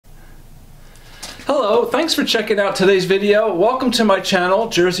Hello, thanks for checking out today's video. Welcome to my channel,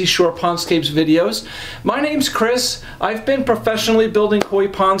 Jersey Shore Pondscapes Videos. My name's Chris. I've been professionally building koi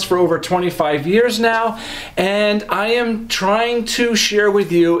ponds for over 25 years now, and I am trying to share with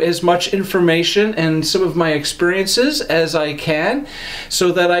you as much information and some of my experiences as I can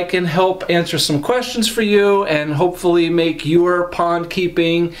so that I can help answer some questions for you and hopefully make your pond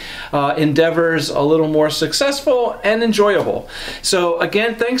keeping endeavors a little more successful and enjoyable. So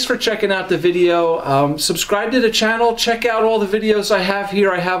again, thanks for checking out the video. Subscribe to the channel, check out all the videos I have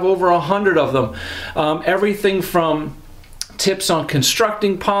here. I have over 100 of them. Everything from tips on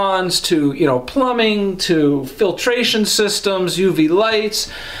constructing ponds to plumbing to filtration systems, UV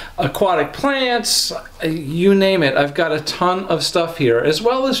lights, aquatic plants, you name it. I've got a ton of stuff here, as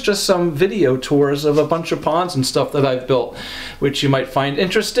well as just some video tours of a bunch of ponds and stuff that I've built, which you might find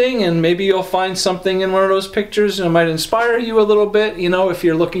interesting, and maybe you'll find something in one of those pictures that might inspire you a little bit, if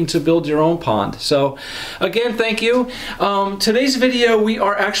you're looking to build your own pond. So again, thank you. Today's video, we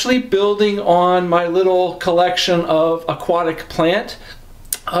are actually building on my little collection of aquatic plant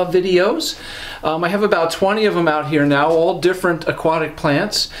videos. I have about 20 of them out here now, all different aquatic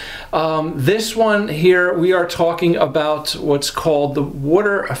plants. This one here, we are talking about what's called the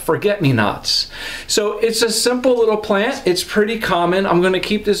water forget-me-nots. So it's a simple little plant. It's pretty common. I'm going to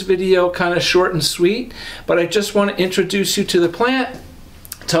keep this video kind of short and sweet, but I just want to introduce you to the plant,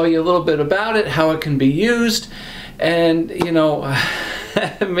 tell you a little bit about it, how it can be used, and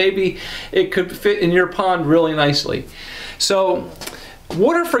maybe it could fit in your pond really nicely. So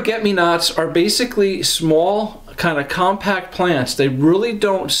water forget-me-nots are basically small, kind of compact plants. They really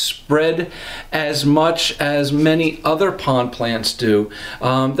don't spread as much as many other pond plants do.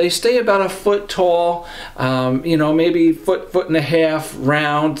 They stay about a foot tall, maybe foot and a half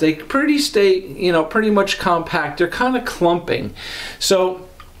round. They stay pretty much compact. They're kind of clumping. So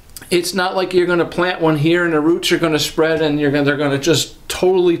it's not like you're going to plant one here and the roots are going to spread and they're going to just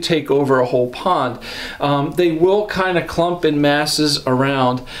totally take over a whole pond. They will kind of clump in masses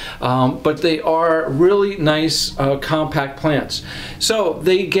around, but they are really nice compact plants. So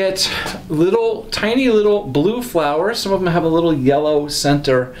they get tiny little blue flowers. Some of them have a little yellow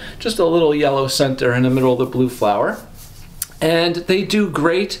center, just a little yellow center in the middle of the blue flower. And they do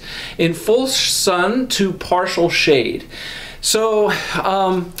great in full sun to partial shade. So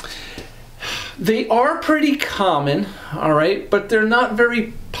they are pretty common, all right, but they're not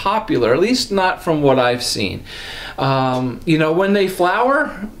very popular, at least not from what I've seen. When they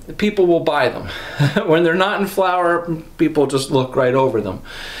flower, people will buy them. When they're not in flower, people just look right over them.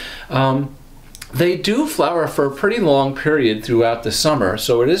 They do flower for a pretty long period throughout the summer,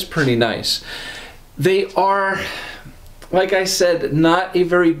 so it is pretty nice. They are, like I said, not a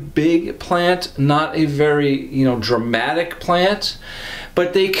very big plant, not a very dramatic plant,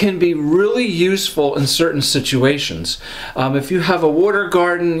 but they can be really useful in certain situations. If you have a water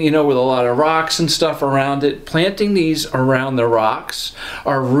garden, with a lot of rocks and stuff around it, planting these around the rocks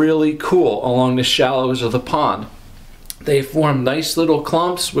are really cool along the shallows of the pond. They form nice little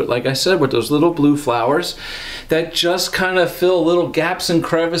clumps, like I said, with those little blue flowers that just kind of fill little gaps and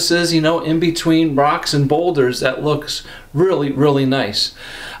crevices, in between rocks and boulders. That looks really, really nice.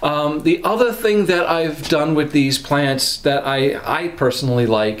 The other thing that I've done with these plants that I personally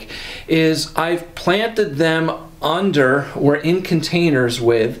like is I've planted them under or in containers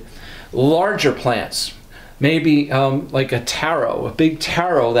with larger plants. Maybe like a taro, a big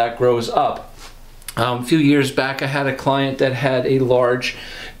taro that grows up. A few years back, I had a client that had a large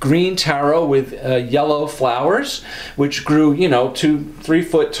green taro with yellow flowers, which grew, 2-3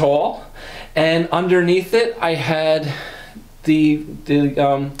 foot tall. And underneath it, I had the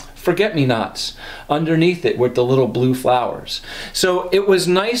forget-me-nots underneath it with the little blue flowers. So it was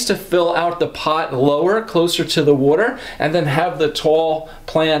nice to fill out the pot lower, closer to the water, and then have the tall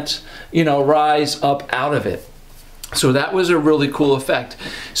plant, rise up out of it. So that was a really cool effect.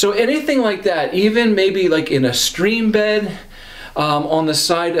 So anything like that, even maybe like in a stream bed, on the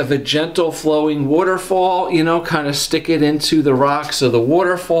side of a gentle flowing waterfall, kind of stick it into the rocks of the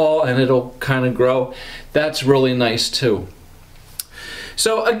waterfall and it'll kind of grow. That's really nice too.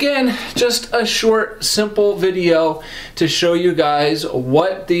 So again, just a short, simple video to show you guys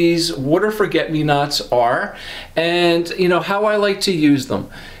what these water forget-me-nots are and how I like to use them.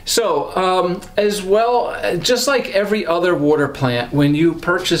 So as well, just like every other water plant, when you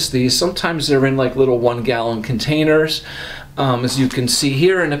purchase these, sometimes they're in like little 1-gallon containers, as you can see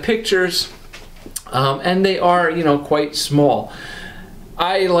here in the pictures, and they are quite small.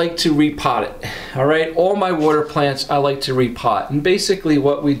 I like to repot it. All right, all my water plants I like to repot, and basically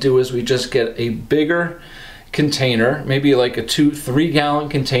what we do is we just get a bigger container, maybe like a 2-3 gallon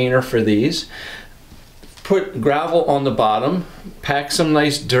container for these, put gravel on the bottom, pack some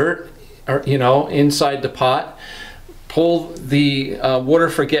nice dirt, or, you know, inside the pot, pull the water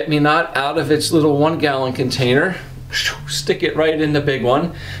forget-me-not out of its little 1-gallon container, stick it right in the big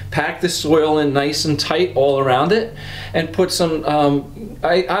one, pack the soil in nice and tight all around it, and put some,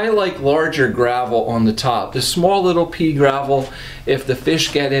 I like larger gravel on the top. The small little pea gravel, if the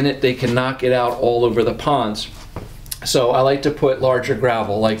fish get in it, they can knock it out all over the ponds. So I like to put larger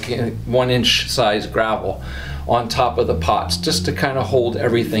gravel, like 1-inch size gravel, on top of the pots, just to kind of hold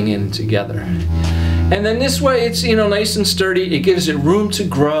everything in together. And then this way it's, you know, nice and sturdy. It gives it room to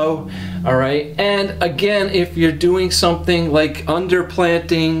grow, all right? And again, if you're doing something like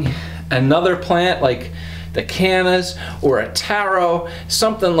underplanting another plant, like the cannas or a taro,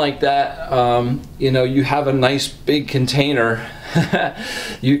 something like that, you know, you have a nice big container,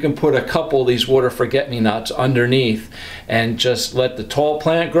 you can put a couple of these water forget-me-nots underneath and just let the tall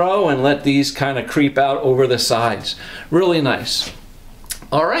plant grow and let these kind of creep out over the sides. Really nice.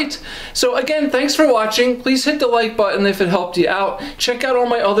 All right, so again, thanks for watching. Please hit the like button if it helped you out. Check out all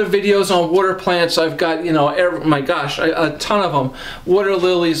my other videos on water plants. I've got, you know, my gosh, a ton of them. Water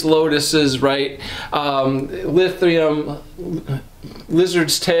lilies, lotuses, right? Lithium,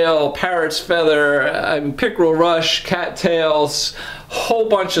 lizard's tail, parrot's feather, pickerel rush, cattails, whole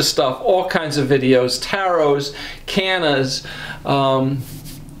bunch of stuff, all kinds of videos, taros, cannas,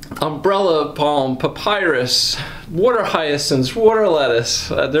 umbrella palm, papyrus, water hyacinths, water lettuce.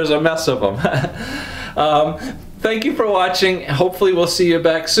 There's a mess of them. Thank you for watching. Hopefully we'll see you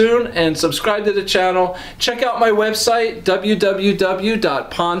back soon, and subscribe to the channel. Check out my website,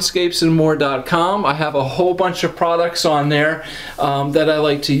 www.pondscapesandmore.com. I have a whole bunch of products on there that I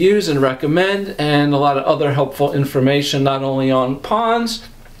like to use and recommend, and a lot of other helpful information, not only on ponds,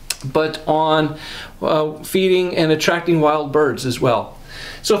 but on feeding and attracting wild birds as well.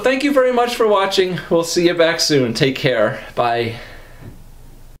 So thank you very much for watching. We'll see you back soon. Take care. Bye.